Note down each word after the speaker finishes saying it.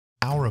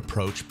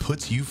approach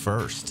puts you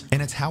first,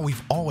 and it's how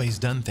we've always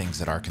done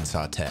things at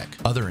Arkansas Tech.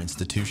 Other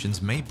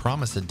institutions may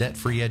promise a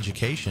debt-free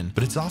education,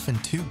 but it's often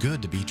too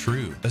good to be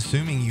true.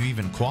 Assuming you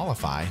even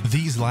qualify,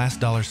 these last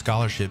dollar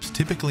scholarships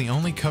typically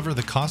only cover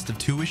the cost of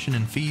tuition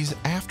and fees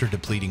after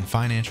depleting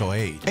financial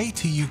aid.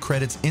 ATU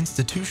credits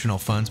institutional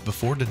funds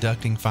before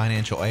deducting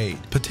financial aid,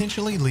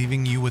 potentially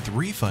leaving you with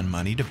refund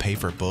money to pay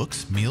for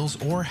books,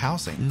 meals, or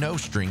housing. No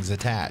strings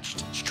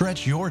attached.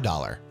 Stretch your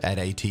dollar at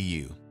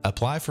ATU.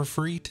 Apply for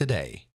free today.